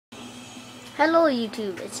Hello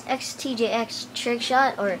YouTube, it's XTJX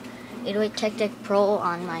Trickshot or 808 Tech Deck Pro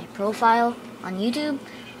on my profile on YouTube.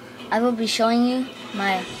 I will be showing you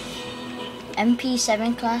my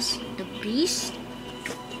mp7 class, the Beast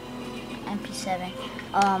mp7.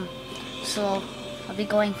 So I'll be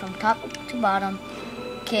going from top to bottom.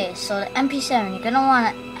 Okay, so the mp7, you're gonna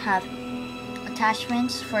want to have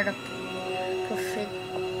attachments for the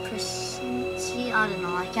proficiency. I don't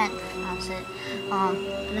know, I can't pronounce it.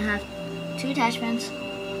 Gonna have 2 attachments,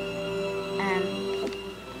 and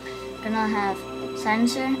gonna have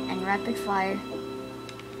silencer and rapid fire.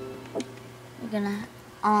 We're gonna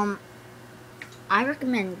I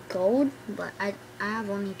recommend gold, but I have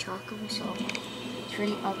only charcoal, so it's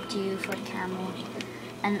really up to you for camo.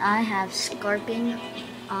 And I have scorpion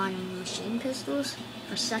on machine pistols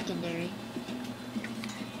for secondary.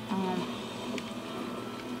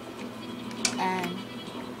 And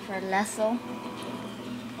for lethal,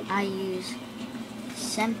 I use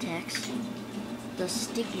Semtex, the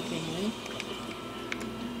sticky grenade.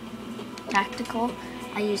 Tactical,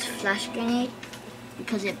 I use flash grenade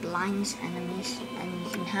because it blinds enemies and you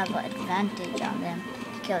can have an advantage on them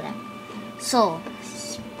to kill them. So,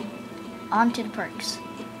 on to the perks.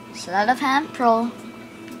 Sleight of Hand Pro,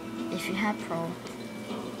 if you have Pro.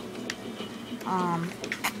 I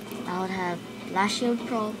would have Blast Shield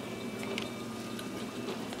Pro.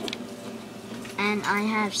 And I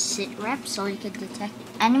have sit rep, so you can detect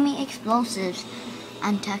enemy explosives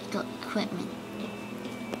and tactical equipment,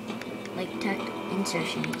 like tactical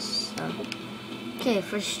insertions. So, okay,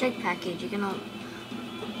 for the strike package, you're gonna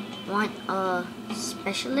want a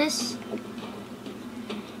specialist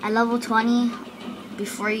at level 20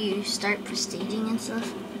 before you start prestiging and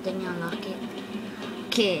stuff. Then you unlock it.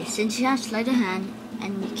 Okay, since you have sleight of hand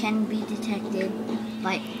and you can be detected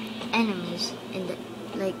by enemies in the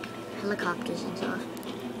helicopters and stuff,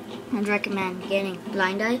 I'd recommend getting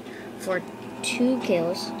blind eye for 2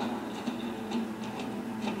 kills.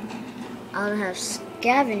 I'll have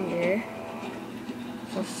scavenger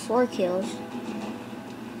for 4 kills,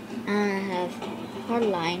 and I have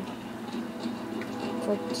hardline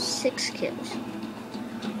for 6 kills.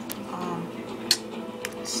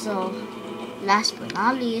 So last but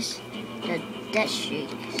not least, the death streak.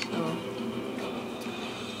 So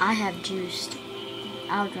I have juiced.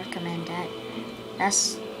 I would recommend that.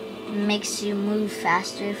 That's makes you move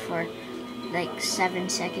faster for like 7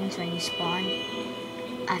 seconds when you spawn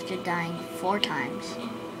after dying 4 times.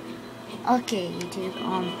 Okay, YouTube.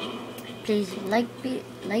 Please like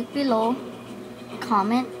below,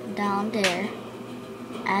 comment down there,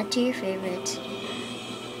 add to your favorites,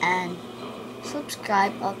 and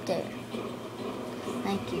subscribe up there.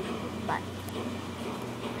 Thank you. Bye.